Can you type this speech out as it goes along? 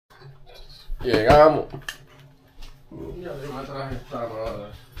Llegamos. Ya yo me traje esta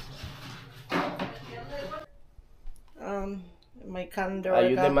madre. My calendar. Are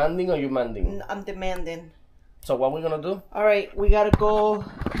you demanding or you manding? I'm demanding. So what we gonna do? All right, we gotta go.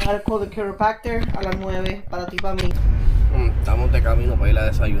 I gotta call the chiropractor a las 9 para ti, para mí. Estamos de camino para ir a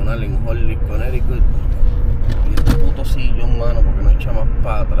desayunar en Holly, Connecticut. Y este puto sillón, mano, porque no echa más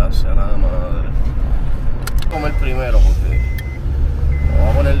para atrás, sea la madre. Voy a comer primero porque me voy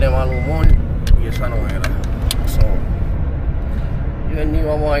a poner de mal humor y esa no era. So, y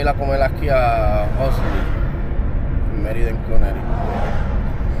vamos a ir a comer aquí a Hustley, en Meriden, Connecticut.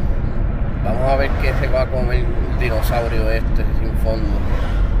 Vamos a ver qué se va a comer el dinosaurio este sin fondo.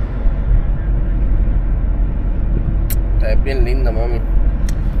 Esta es bien linda, mami.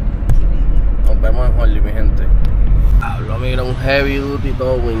 Nos vemos en Holly, mi gente. Hablo, mira, un heavy duty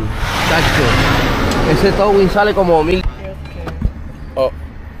towing. Tacho, ese towing sale como 1000. Oh,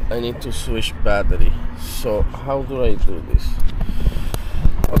 I need to switch battery. So, how do I do this?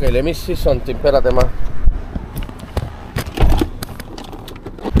 Okay, let me see something. Espérate más.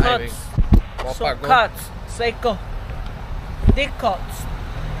 Cuts. So cuts. Seco. Dick cuts.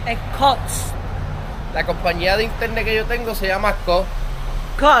 And cuts. La compañía de internet que yo tengo se llama Co.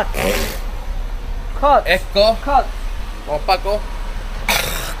 Cuts. Cuts. Es Co. Cuts. Vamos pa' Co.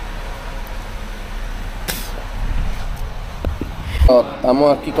 Oh,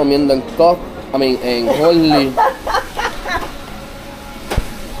 estamos aquí comiendo en Co. En Holly.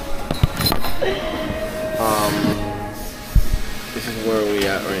 This is where we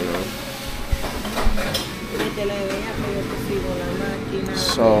at right now.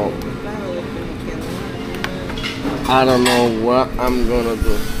 So I don't know what I'm gonna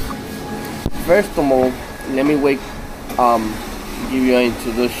do. First of all, let me give you an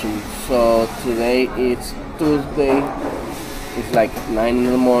introduction. So today it's Tuesday. It's like 9 in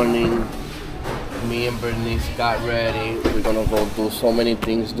the morning. Me and Bernice got ready. We're gonna go do so many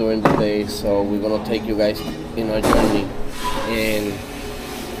things during the day. So we're gonna take you guys in our journey. And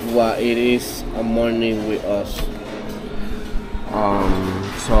what it is a morning with us.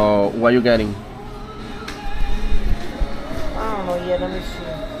 So what are you getting? I don't know yet, let me see.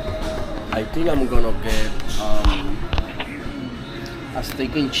 I think I'm gonna get a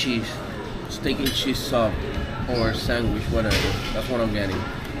steak and cheese sub or sandwich, whatever. That's what I'm getting.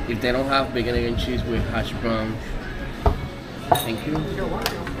 If they don't have bacon egg and cheese with hash browns, thank you.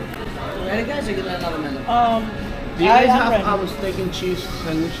 Ready, guys? Or get another menu? Do you guys have our steak and cheese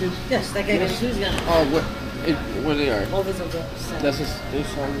sandwiches? Yes, steak and cheese. Yeah. Oh, where they are? Both of them. That's a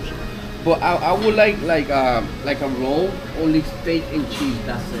sandwich. But I would like a roll, only steak and cheese.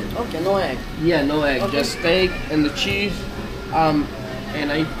 That's it. Okay, no egg. Yeah, no egg, okay. Just steak and the cheese. And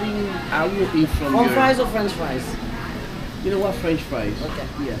I think I will eat from Home fries or French fries? You know what, French fries. Okay.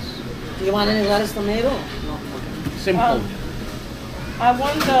 Yes. Do you want any lettuce, tomato? No. Okay. Simple. I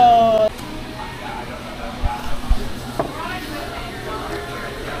want the.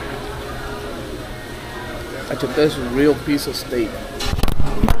 I took this real piece of steak.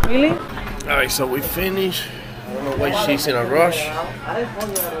 Really? Alright, so we finished. I don't know why she's in a rush.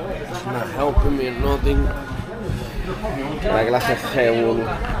 She's not helping me or nothing. La clase seguro.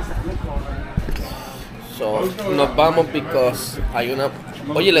 So, nos vamos because hay una...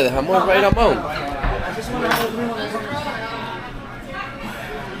 Oye, le dejamos el right amount.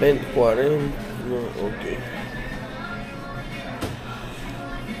 20, 40... No, ok.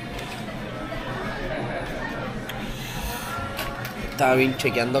 Estaba bien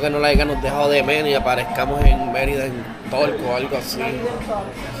chequeando que no la hayamos dejado de menos y aparezcamos en Mérida, en Torco o algo así.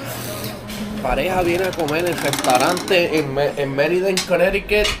 Pareja viene a comer en el restaurante en Mérida, en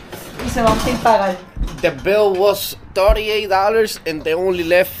Connecticut. Y se van sin pagar. The bill was $38 and they only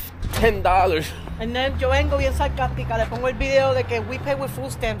left $10. And then yo vengo bien sarcástica, le pongo el video de que we pay with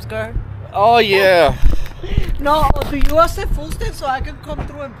food stamps, girl. Oh yeah. No, do you accept food stamps so I can come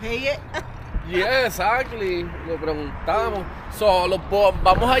through and pay it? Yeah, exactly. Le preguntamos. So,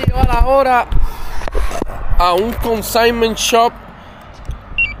 vamos a llevar ahora a un consignment shop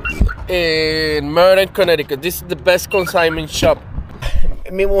en Meriden, Connecticut. This is the best consignment shop.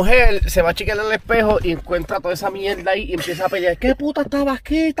 Mi mujer se va a chequear en el espejo y encuentra toda esa mierda ahí y empieza a pelear. ¿Qué puta estaba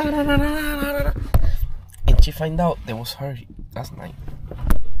aquí? And she find out that was her last night.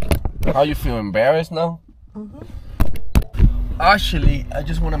 How you feel? Embarrassed now? Actually, I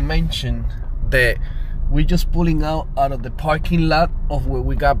just want to mention that we're just pulling out of the parking lot of where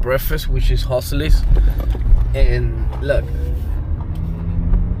we got breakfast, which is Hustle's. And look,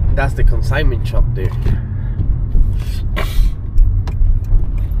 that's the consignment shop there.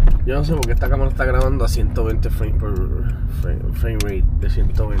 Yo no sé por qué esta cámara está grabando a 120 frames por frame rate de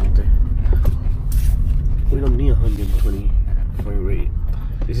 120. We don't need 120 frame rate.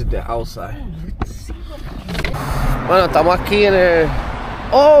 This is the outside. Bueno, estamos aquí en el...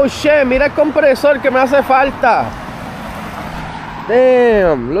 Oh shit, mira el compresor que me hace falta.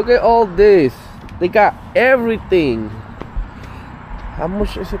 Damn, look at all this. They got everything. How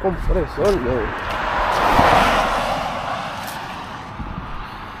much is ese compresor, no?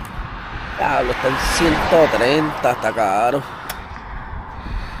 Diablo, está en 130, está caro.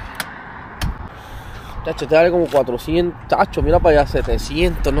 Chacho, te vale como 400. Chacho, mira para allá,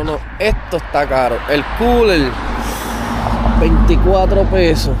 700. No, esto está caro. El cooler, 24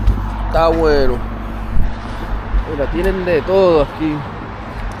 pesos. Está bueno. Mira, tienen de todo aquí.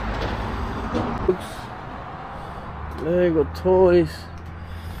 Lego Toys.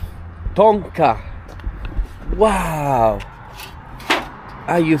 Tonka. Wow.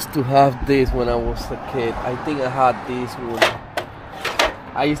 I used to have this when I was a kid. I think I had this one.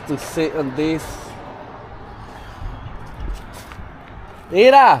 I used to sit on this.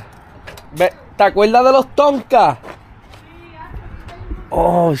 Mira, ¿te acuerdas de los Tonka?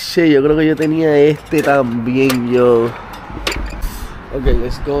 Oh shit, yo creo que yo tenía este también, yo. Okay,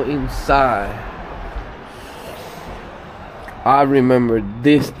 let's go inside. I remember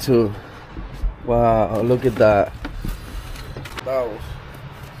this too. Wow, look at that. That was...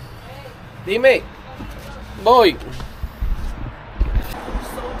 Dime, boy.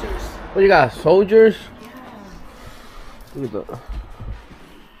 Soldiers. What you got? Soldiers? Look at that.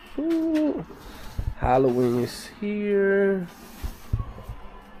 Ooh. Halloween is here.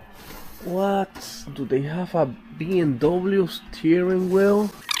 What? Do they have a BMW steering wheel?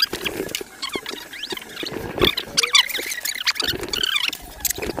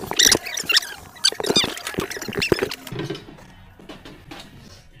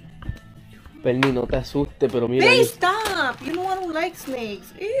 Bernie, no te asustes, pero mira. Hey, stop! You know I don't like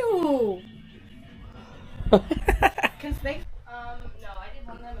snakes. Ew. Can snakes? No, I did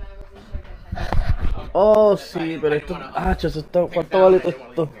one of them and I was researching. Oh, sí, pero esto. Ah, eso está. ¿Cuánto vale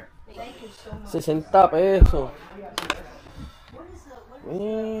esto? 60 pesos.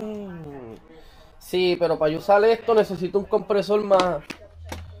 Sí, pero para yo usar esto necesito un compresor más.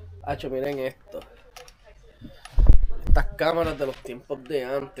 Hacho, miren esto. Estas cámaras de los tiempos de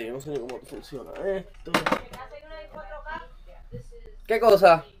antes. Yo no sé ni cómo funciona esto. ¿Qué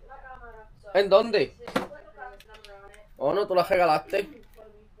cosa? ¿En dónde? Oh, no, tú la regalaste.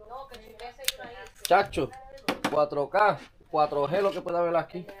 Chacho, 4K, 4G lo que puede haber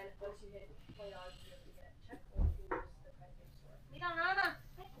aquí. Mira, Nana.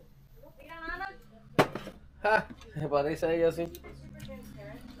 Mira, Nana. Ja, me parece a ella así.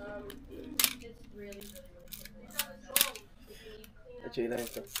 Chacho, mira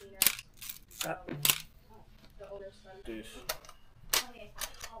esto. Ah.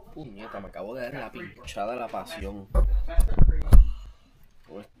 Puñeta, me acabo de dar la pinchada de la pasión.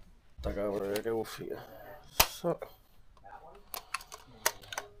 Esta cabrón, que bufía. So.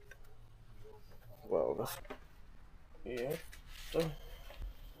 Wow, y esto.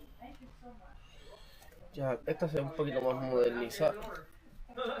 Ya, esta se ve un poquito más modernizada.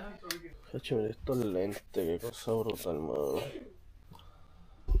 Chacho, mira estos lentes, qué cosa brutal, mano.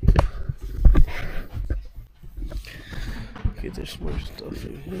 Okay, there's more stuff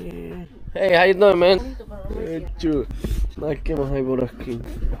in here. Hey, how you doing, man? ¿Qué más hay por aquí?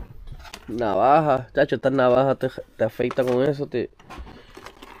 Navaja, chacho, estas navajas te afeita con eso,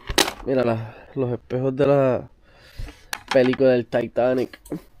 Mira los espejos de la película del Titanic.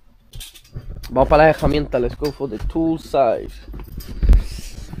 Vamos para las herramientas, let's go for the tool size.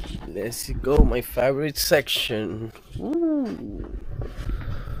 Let's go, my favorite section. Ooh.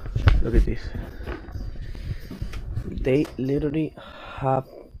 Look at this. They literally have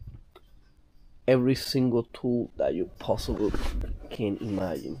every single tool that you possibly can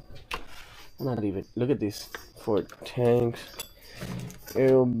imagine. Not even. Look at this. For tanks,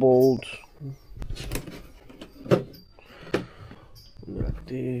 air bolts. Look at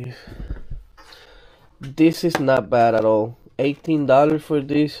this. This is not bad at all. $18 for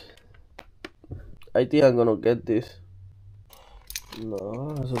this. I think I'm gonna get this.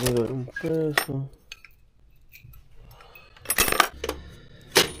 No, eso debe ser un peso.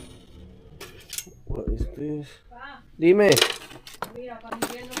 What is this? Dime. Mira, para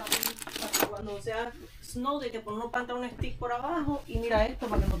invierno, para cuando sea snow, de que poner unos pantalones stick por abajo. Y mira esto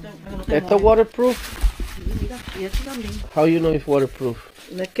para que no te ¿Esto es mojes. waterproof? Mira, y esto también. How you know it's waterproof?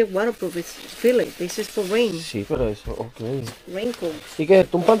 No es que waterproof, it's feel it. This is for rain. Sí, pero eso, ok. Raincoat. ¿Y qué es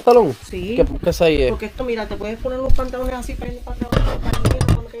esto? ¿Un pantalón? Sí. ¿Qué size es? Porque esto, mira, te puedes poner unos pantalones así para ir para abajo, para el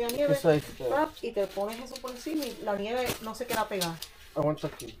invierno, que haya nieve, size? y te pones eso por encima y la nieve no se queda pegada. Aguanta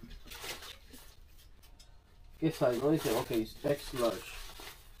aquí. ¿Qué size? No dice, ok, X large.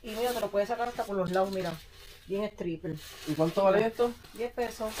 Y mira, te lo puedes sacar hasta por los lados, mira. Bien triple. ¿Y cuánto vale esto? 10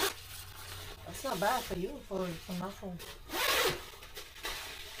 pesos. That's not bad for you, for nothing.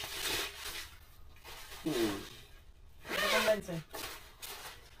 Hmm. ¿No te convence?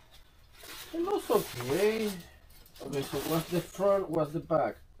 It looks okay. Okay, so what's the front, what's the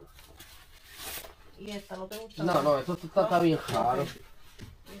back? ¿Y esta no te gusta? No, esto está bien raro.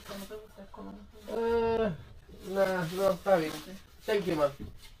 ¿Y esta no te gusta el color? No, está bien. Thank you, man.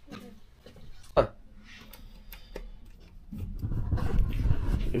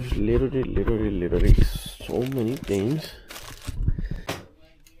 There's literally so many things.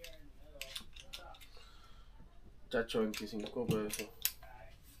 Chacho, 25 pesos.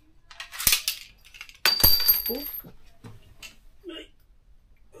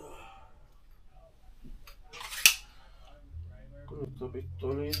 Con esta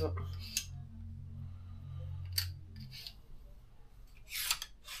pistolita.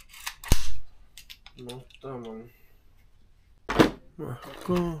 No está mal. Más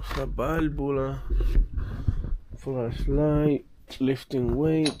cosas, válvula, flashlight, lifting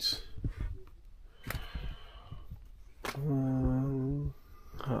weights.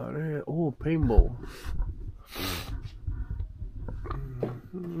 Oh, paintball.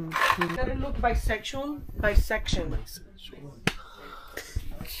 Gotta look by section.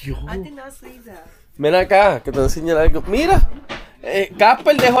 Yo. I did not say that. Ven acá, que te enseño algo. Mira,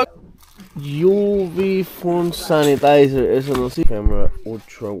 Casper dejó UV phone sanitizer. Eso no sé. Camera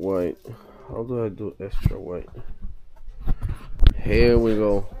ultra wide. How do I do extra wide? Here we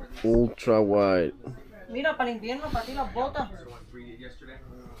go. Ultra wide. Mira, para el invierno, para ti las botas.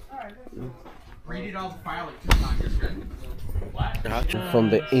 From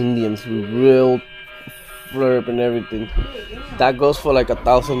the Indians, real flurb and everything. That goes for like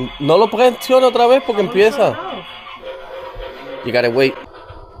 1,000. No lo presione otra vez porque empieza. You gotta wait.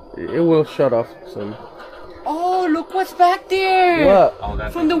 It will shut off soon. Oh, look what's back there! What? Oh,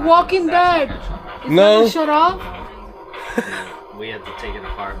 that's From The Walking Dead. It's No. not shut off? We had to take it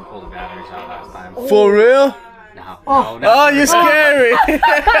apart and pull the batteries out last time. For real? No, Oh, no. you're scary.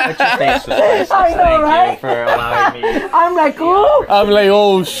 Thanks for this. I know, Thank right? you for allowing me. I'm like, oh! I'm like,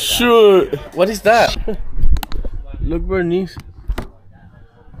 oh shoot. What is that? Look, Bernice.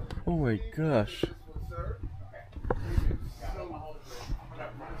 Oh my gosh.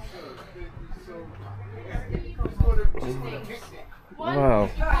 Wow.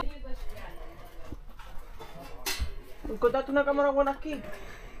 ¿Encontraste una cámara buena aquí?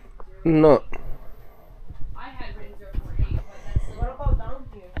 No. I had written 048, but that's What about down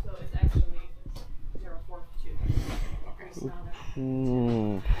here? so it's actually 042.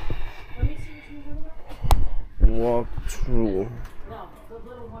 Hmm. Let me see which one you're talking Walk through. about. No, the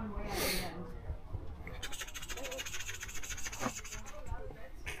little one way at the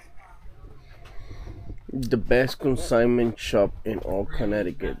end. The best consignment shop in all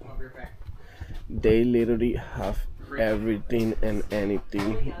Connecticut. They literally have everything and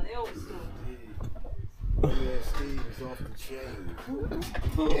anything.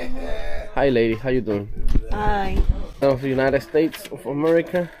 Hi lady, how you doing? Hi. Of the United States of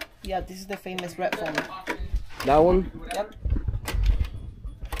America? Yeah, this is the famous red phone. That one? Yep.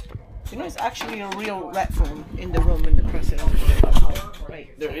 You know, it's actually a real red phone in the room in the president.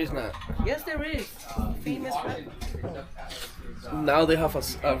 Right. There is not. Yes, there is. Famous red. Now they have a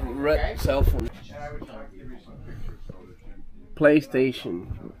red cell phone. PlayStation.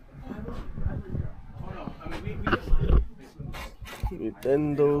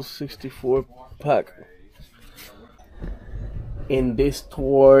 Nintendo 64 pack. In this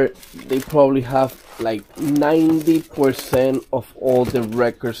store, they probably have like 90% of all the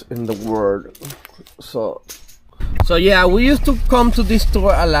records in the world. So yeah, we used to come to this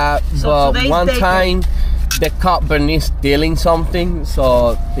store a lot, So but one time the cop Bernice stealing something,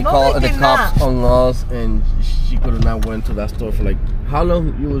 so they called the cops on us, and she could not went to that store for like how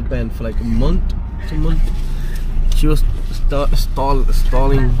long? You was banned for like a month, 2 months. She was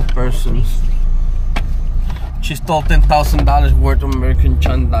stalling persons. She stole $10,000 worth of American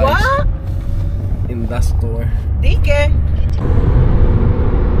merchandise. What? In that store. Dike.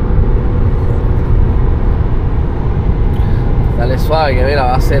 Dale suave, que mira,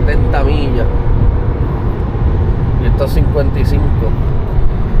 va a 70 millas. Y esto es 55.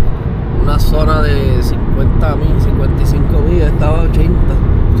 Una zona de 50 millas, 55 millas, estaba a 80.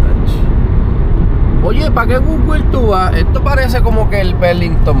 Oye, ¿para qué Google tú vas? Esto parece como que el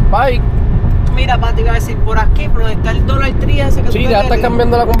Burlington Pike. Mira, pa, te iba a decir, por aquí, por donde está el Dollar Tree ese que Sí, tú ya ves está que-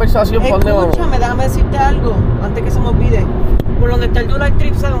 cambiando la conversación. ¿Por dónde vamos? Escúchame, déjame decirte algo, antes que se me olvide. Por donde está el Dollar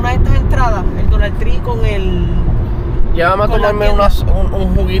Tree, ¿sabes? Una de estas entradas, el Dollar Tree con el... Llévame a con la tomarme tienda.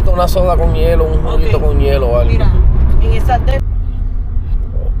 un juguito, una soda con hielo, un juguito Ok. con hielo o algo. Mira, en esa de...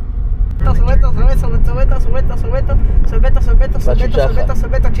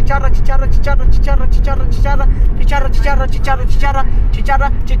 Sorbeto, chicharra, chicharrita,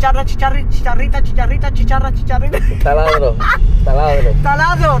 chicharrita. Taladro.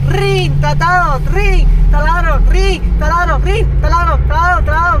 Taladro, rin, taladro, taladro.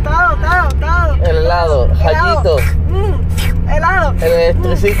 El helado, Jallito, Helado. el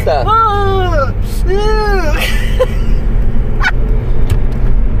electricista.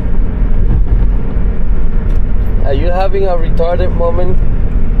 Are you having a retarded moment?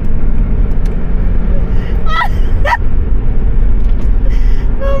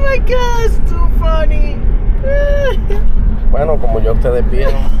 Oh my god, it's too funny. Bueno, como ya ustedes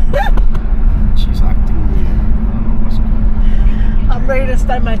vieron. She's acting weird. I don't know what's going on. I'm ready to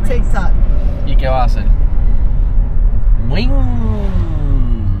start my TikTok. ¿Y qué va a hacer? Wing.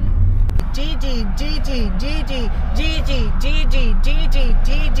 Gigi,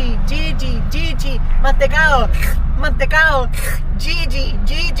 mantecado, Gigi,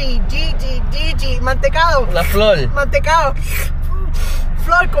 mantecado, La flor.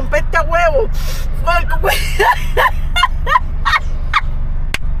 flor con peste a huevo, flor con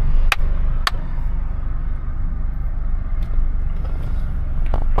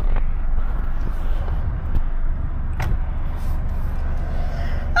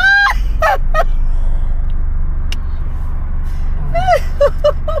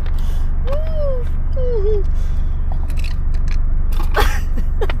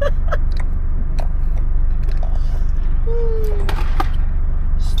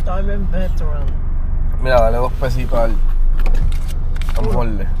Starving veteran. Mira, dale 2 pesitos al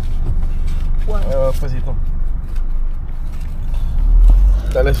molde. Bueno. Dale 2 pesitos.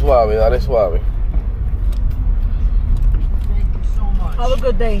 Dale suave. Have a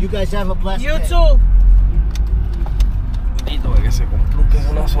good day. You guys have a blessed You day. too. Necesito que se compre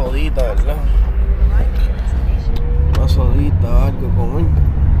una sodita, ¿verdad? Una sodita, algo con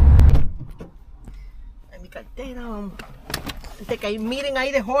En mi cartera, vamos. Vente que hay meeting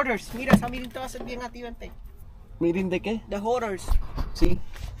ahí de hoarders. Mira, esa meeting te va a hacer bien a ti, vente. ¿Meeting de qué? De hoarders. Sí.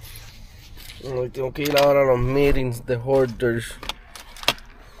 Hoy tengo que ir ahora a los meetings de hoarders.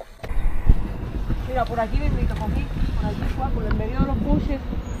 Mira, por aquí mismito cogí. Por aquí fue, por el medio de los bushes.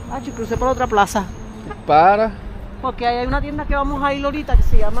 Ah, yo crucé por otra plaza. Para. Porque ahí hay una tienda que vamos a ir ahorita que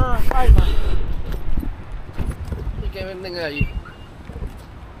se llama Alma. ¿Y qué venden ahí?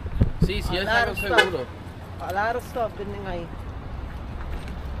 Sí, sí, A está lot con of stuff. seguro. A lot of stuff venden ahí.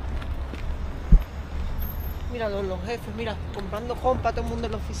 Mira, los jefes, mira, comprando compa todo el mundo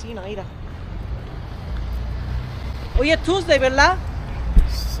en la oficina, mira. Hoy es Tuesday, ¿verdad?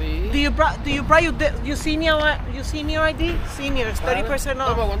 Sí. Do you buy your senior ID? Seniors, 30% No,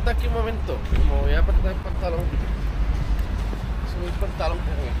 off. pero aguanta aquí un momento. Como voy a apretar el pantalón. Subir el pantalón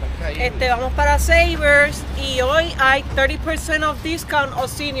porque me están cayendo. Vamos para Savers y hoy hay 30% off discount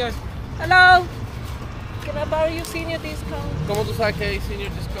of seniors. Hello. Can I borrow your senior discount? ¿Cómo tú sabes que hay senior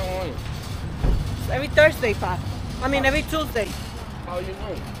discount hoy? Every Thursday, pa. I mean, every Tuesday. How you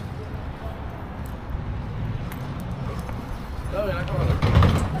know? No, mira, cámara.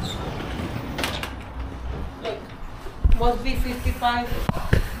 Must be 55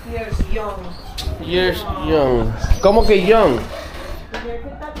 years young. Years young. ¿Cómo que young?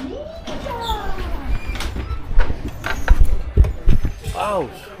 Ouch.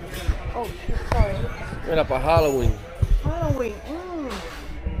 Oh, shit, sorry. Mira, para Halloween. Halloween.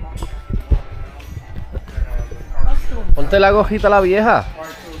 Ponte la gojita a la vieja.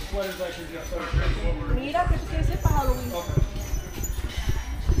 Mira, ¿qué tú quieres hacer para Halloween?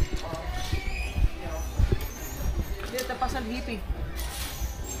 Mira, te pasa el hippie.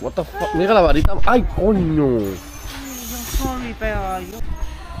 What the fuck? Mira la varita. ¡Ay, coño! I'm sorry, pero yo...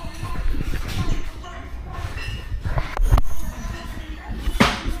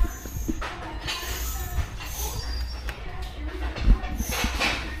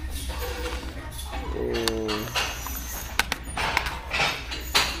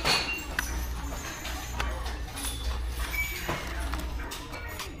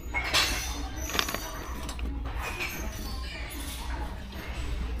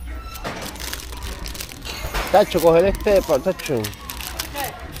 Tacho, coger tacho.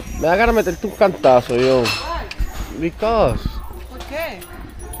 Me da ganas de meterte un cantazo, yo. Because ¿Por qué?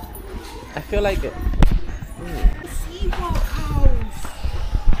 I feel like it.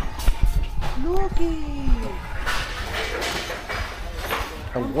 Look it.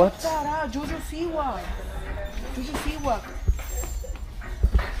 And what? Jojo Siwa. Jojo Siwa.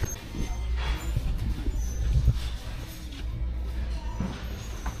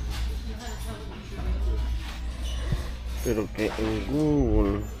 Pero que en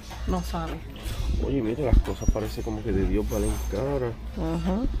Google. No sale. Oye, mira, las cosas parece como que de Dios valen cara.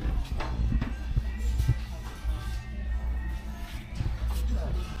 Ajá.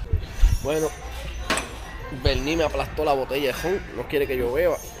 Bueno, Bernie me aplastó la botella de ron, no quiere que yo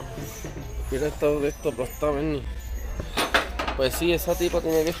beba. Mira esto de esto aplastado, Bernie. Pues sí, esa tipa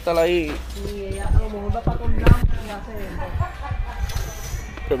tiene que estar ahí. Y ella a lo mejor va para con y hace esto.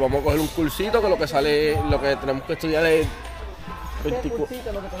 Pues vamos a coger un cursito que lo que sale, lo que tenemos que estudiar es Este 24.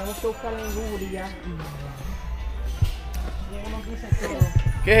 cursito, lo que tenemos que buscar en Google y ya. Luego nos dice todo.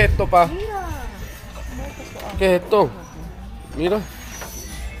 ¿Qué es esto, pa? Mira. ¿Qué es esto? Mira.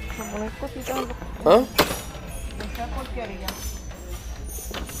 Para poner cositas en ¿Ah? esa porquería.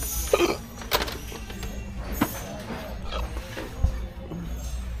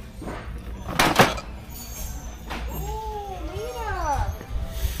 Mira.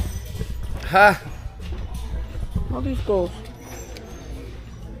 Ja. How this goes?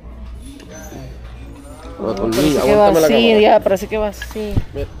 La Parece tornilla, que va aguántame la así, cámara. ya, parece que va así.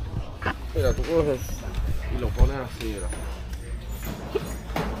 Mira, mira, tú coges y lo pones así, mira.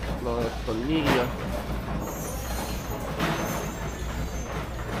 Lo destornillas.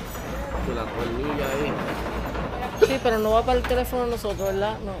 Que la tornilla ahí. Sí, pero no va para el teléfono de nosotros,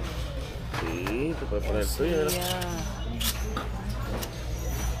 ¿verdad? No. Sí, tú puedes poner el tuyo, mira. Yeah.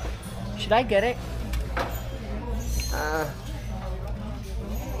 Should I get it?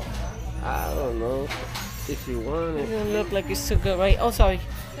 I don't know. If you want it. Doesn't look like it's too good, right? Oh, sorry.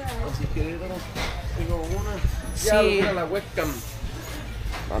 Así que tengo una. Sí. Ya, mira la webcam.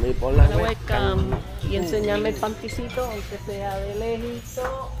 A mí pon la La webcam. webcam y enseñarme el panticito, aunque sea de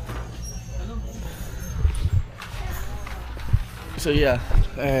lejito. So, ya.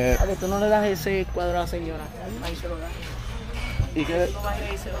 A que tú no le das ese cuadro a la señora. Ahí se lo das. ¿Y qué? No vas a ir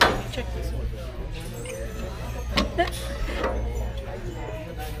ahí, se lo das. Check this one.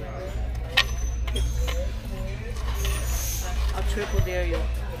 A triple dare you.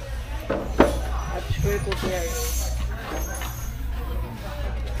 A triple dare you.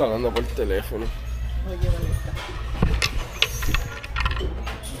 Está hablando por teléfono. Oye, bonita.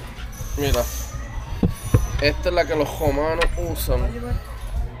 Mira. Esta es la que los romanos usan.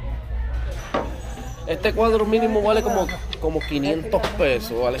 Este cuadro mínimo vale como 500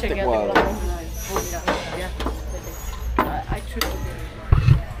 pesos, vale este Chequéate cuadro. por la página ahí. Oh, mira, ya. Vete. I triple dare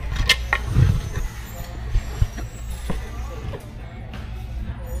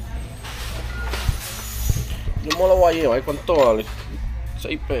you. Yo me lo voy a llevar, ¿cuánto vale?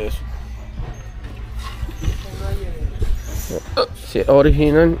 6 pesos. Si es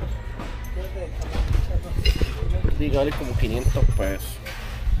original, diga, vale como 500 pesos.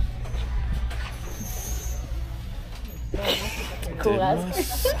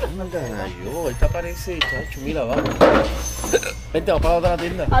 Anda, yo, esta parece, chacho, mira, vamos. Vente, vamos para la otra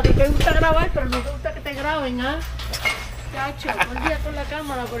tienda. A ti te gusta grabar, pero no te gusta que te graben, ¿ah? Chacho, olvídate con la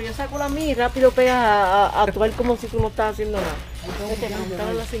cámara, pero yo saco la mía y rápido pegas a actuar como si tú no estás haciendo nada. Vete, preguntar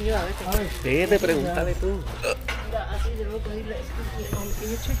a la señora, vete. Vete, pregúntale tú. Mira, así yo lo puedo ir. Can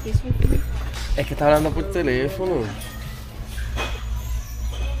you check this one for me? Es que está hablando por teléfono.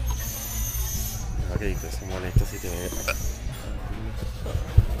 Ok, que se molesta si te ve.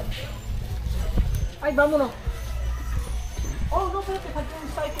 Ay, vámonos. Oh, no, pero te falta un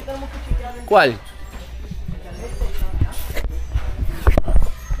site que tenemos que chequear. ¿Cuál?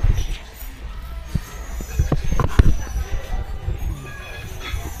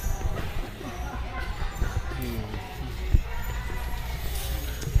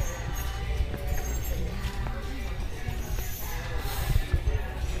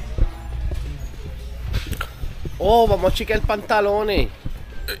 Oh, vamos a chequear pantalones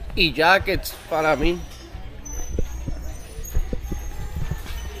y jackets para mí.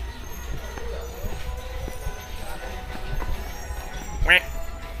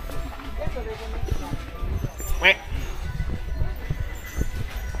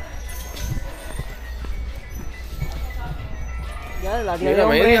 Ya, la Mira, área de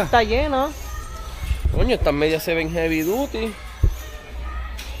hombres media. está llena. Coño, estas medias se ven heavy duty.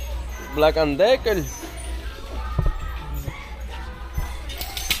 Black and Decker.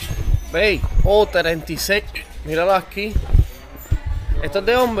 Ve, oh, 36. Míralo aquí. ¿Esto es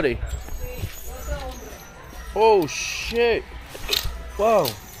de hombre? Oh, shit. Wow.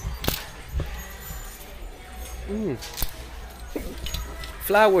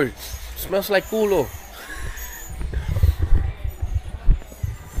 Flowers. Smells like culo.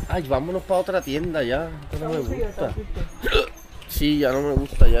 Ay, vámonos para otra tienda ya. Esto no me gusta. Sí, ya no me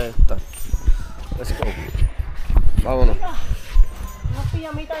gusta ya esta. Let's go. Vámonos. Una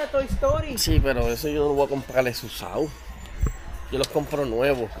pijamita de Toy Story. Sí, pero eso yo no voy a comprarles usados. Yo los compro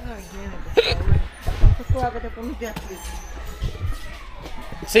nuevos. Ay, nene, por favor. ¿Cuánto juega que te pones de aquí?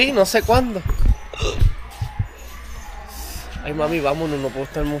 Sí, no sé cuándo. Ay, mami, vámonos, no puedo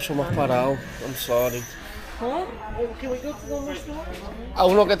estar mucho más parado. I'm sorry. Huh? Can we go to one more store? A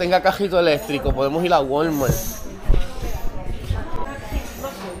uno que tenga cajito eléctrico, podemos ir a Walmart.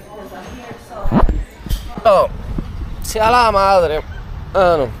 Oh, sea la madre.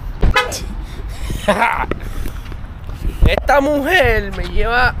 Ah, no. Esta mujer me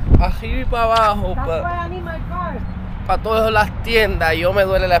lleva arriba y para abajo That's why I need my car. para todas las tiendas. Yo me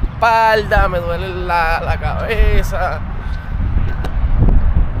duele la espalda, me duele la cabeza.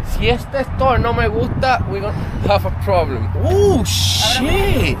 Si este store no me gusta, we're gonna have a problem. Oh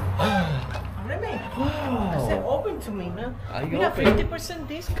shit! Ábreme. I said open to me, man. Are you Mira, open? 50%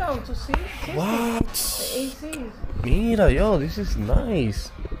 discount, so see? What? ACs. Mira, yo, this is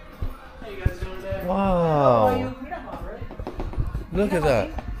nice. Wow. Mira, Robert. Look at that.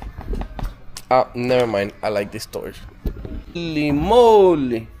 Never mind. I like this store. Holy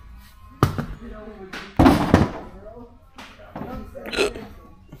moly.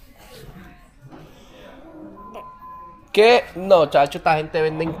 ¿Qué? No, chacho, esta gente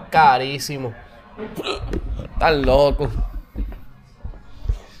venden carísimo. Están locos.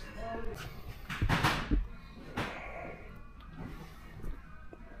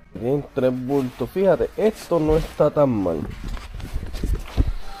 Bien, 3 bultos. Fíjate, esto no está tan mal.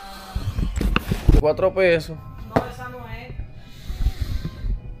 4 pesos. No, esa no es.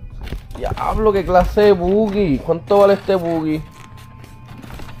 Diablo, qué clase de buggy. ¿Cuánto vale este buggy?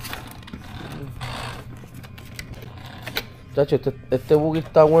 Chacho, este buggy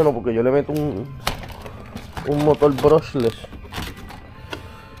está bueno porque yo le meto un motor brushless.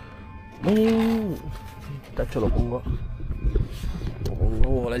 Chacho, lo pongo a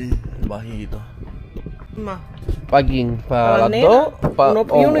volar bajito. Más. ¿Para quién? ¿Para la las nena. dos? Uno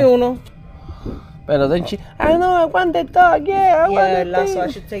y uno y uno. Pero then she, I know, I want the dog, yeah, I want Yeah, the ¿verdad? thing. So I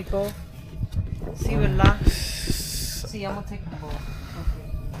should take both. Sí, ¿verdad? Sí, I'm gonna take them both. Okay.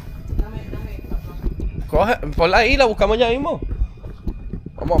 Dame. Coge, ponla ahí, la buscamos ya mismo.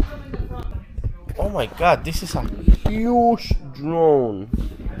 Vamos. Oh my god, this is a huge drone.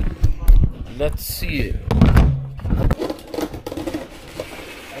 Let's see it.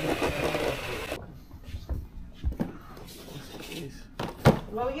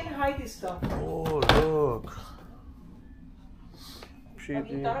 Why are we gonna hide this stuff? Oh, look. Have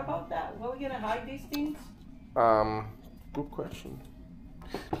you thought about that? Why are we gonna hide these things? Good question.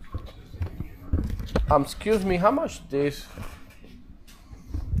 Excuse me, how much this?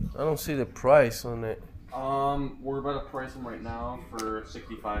 I don't see the price on it. We're about to price them right now for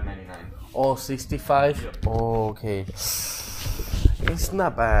 $65.99. Oh, 65? Yep. Oh, okay. It's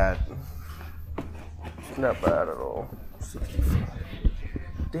not bad. It's not bad at all. 65.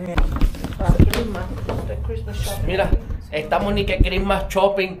 Damn. Christmas shopping. Mira, estamos ni que Christmas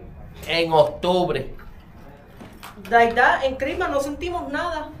shopping en octubre. De verdad, en Christmas no sentimos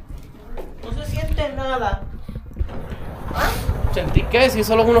nada. No se siente nada. ¿Sentí qué? Si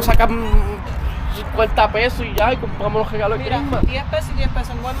solo uno saca 50 pesos y ya, y compramos los regalos de Mira, Christmas. 10 pesos y 10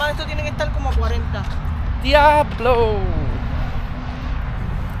 pesos. En Walmart esto tiene que estar como 40. ¡Diablo!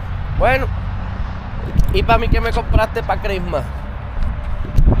 Bueno, ¿y para mí qué me compraste para Christmas?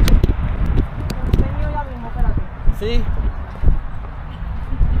 Te enseño ya mismo, espérate. Sí.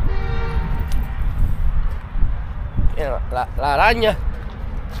 Mira, la araña.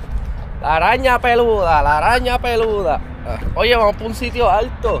 La araña peluda, la araña peluda. Oye, vamos para un sitio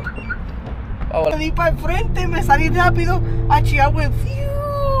alto. Me di para el frente, me salí rápido. Actually, I went,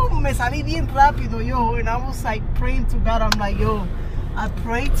 phew, me salí bien rápido, yo. And I was like praying to God. I'm like, yo, I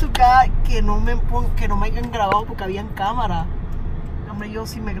pray to God que no me hayan grabado porque habían cámara. Hombre, yo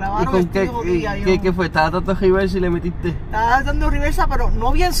si me grabaron estoy jodida, yo. ¿Qué fue? ¿Estaba dando reversa y le metiste? Estaba dando reversa, pero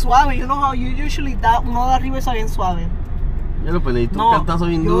no bien suave. You know how you usually uno da reversa bien suave. Ya lo pedí, No,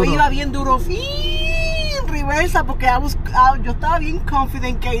 yo iba bien duro, reversa, porque yo estaba bien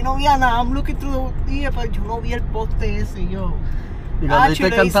confident que ahí no había nada. I'm looking through the pero yo no vi el poste ese, yo. Y cuando diste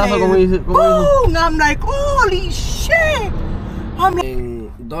el cantazo, ¿cómo dice? Boom! I'm like, holy shit! I'm like, En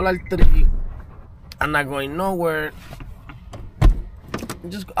Dollar Tree, I'm not going nowhere.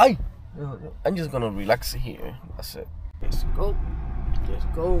 I'm just gonna relax here. That's it. Let's go. Let's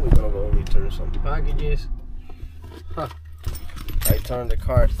go. We're gonna go return some packages. Huh. I turned the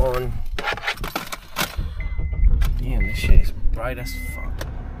car on. Man, this shit is bright as fuck.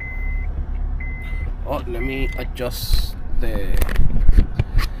 Oh, let me adjust the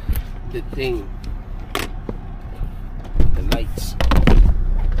thing, the lights.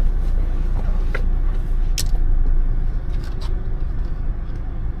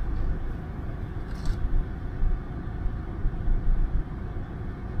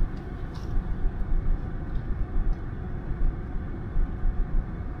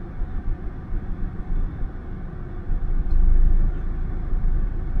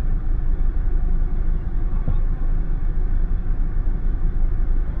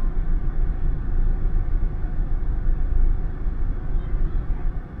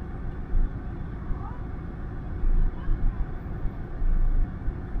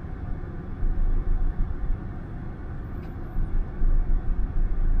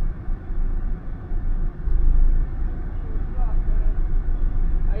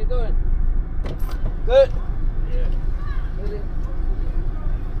 Doing? Good. Yeah. Really?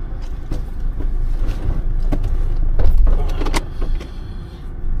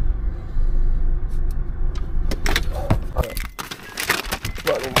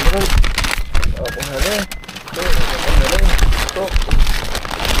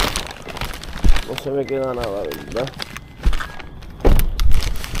 No se me queda nada, ¿verdad?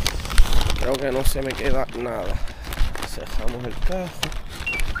 Creo que no se me queda nada. Cerramos el carro.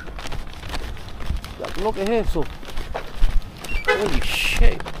 ¿Lo que es eso? Holy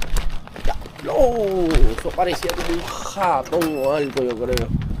shit. No, eso parecía como un ratón o algo, yo creo.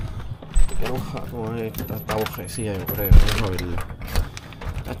 Era un ratón, está bojecilla, yo creo. Vamos a verlo.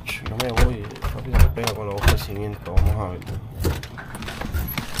 No me voy, rápido me pega con los ofrecimientos. Vamos a verlo.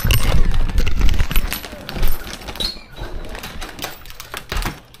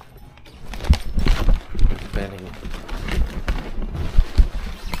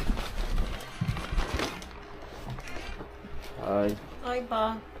 Ay, Ay,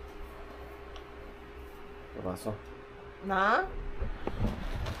 pa. ¿qué pasó? Nada.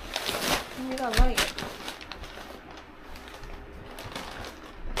 Mira, vaya.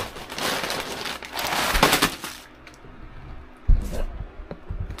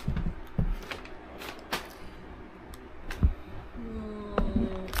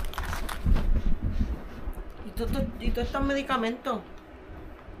 ¿Y todos estos medicamentos?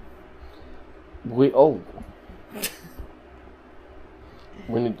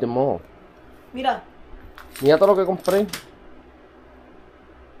 We need them all. Mira. Mira todo lo que compré.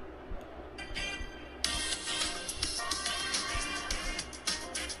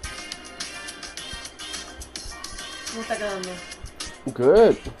 ¿Cómo está quedando?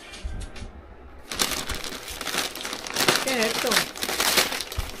 Good. ¿Qué es esto?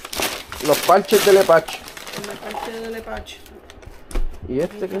 Los parches de Lepach. La parte de Lepach. ¿Y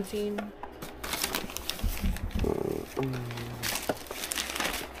este qué? Sí.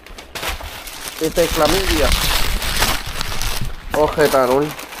 Este es clamidia. Ojetanol.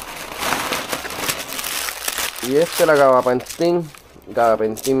 Y este la gabapentin.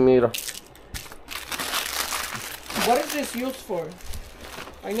 Gabapentin, mira. What is this used for?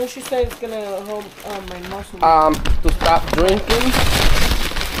 I know she said it's gonna help my muscle. To stop drinking.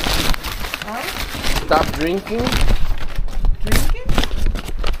 Huh? Stop drinking. Drinking?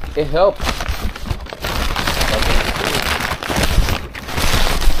 It helps. I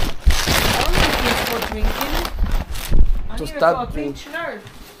don't think it's for drinking. I To need stop a speech nurse.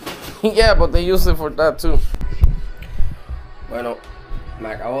 Yeah, but they use it for that too. Bueno, me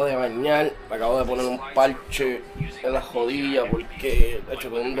acabo de bañar, me acabo de poner un parche en la jodilla porque de hecho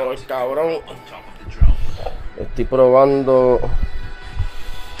tengo un dolor cabrón. Estoy probando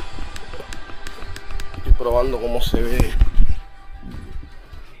cómo se ve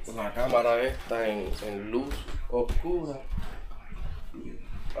la cámara esta en luz oscura.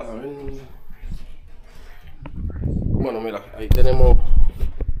 A ver. Bueno, mira, ahí tenemos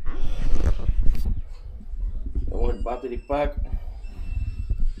el battery pack.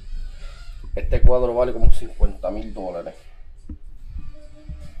 Este cuadro vale como $50,000.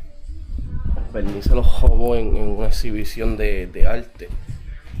 Bernie se lo robó en una exhibición de arte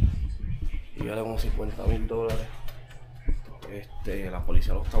y vale como $50,000. La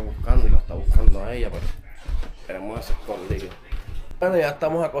policía lo está buscando y la está buscando a ella, pero esperemos ese escondido. Bueno, ya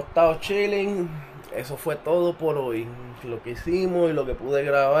estamos acostados chilling. Eso fue todo por hoy, lo que hicimos y lo que pude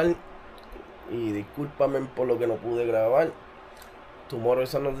grabar. Y discúlpame por lo que no pude grabar. Tomorrow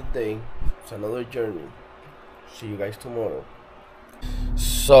is another day. It's another journey. See you guys tomorrow.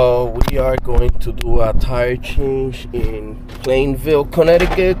 So we are going to do a tire change in Plainville,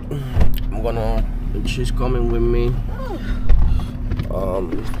 Connecticut. She's coming with me.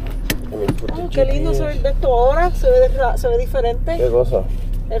 Oh, qué lindo se ve de esto ahora. Se ve diferente. ¿Qué cosa?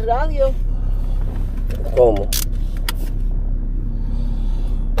 El radio. ¿Cómo?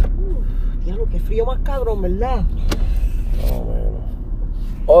 Diablo, qué frío más cabrón, ¿verdad? Oh, bueno.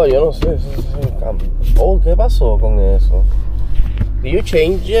 Oh, yo no sé. Oh, ¿qué pasó con eso? Did you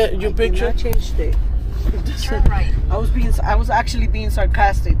change your picture? I changed it. I was actually being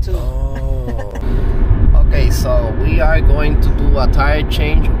sarcastic too. Oh. Okay, so we are going to do a tire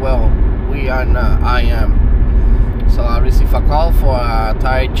change. Well, we are not. I am. So I received a call for a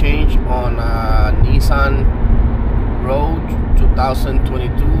tire change on a Nissan Rogue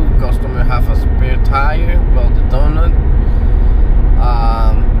 2022. Customer have a spare tire. Well, the donut.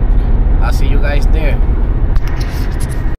 I'll see you guys there.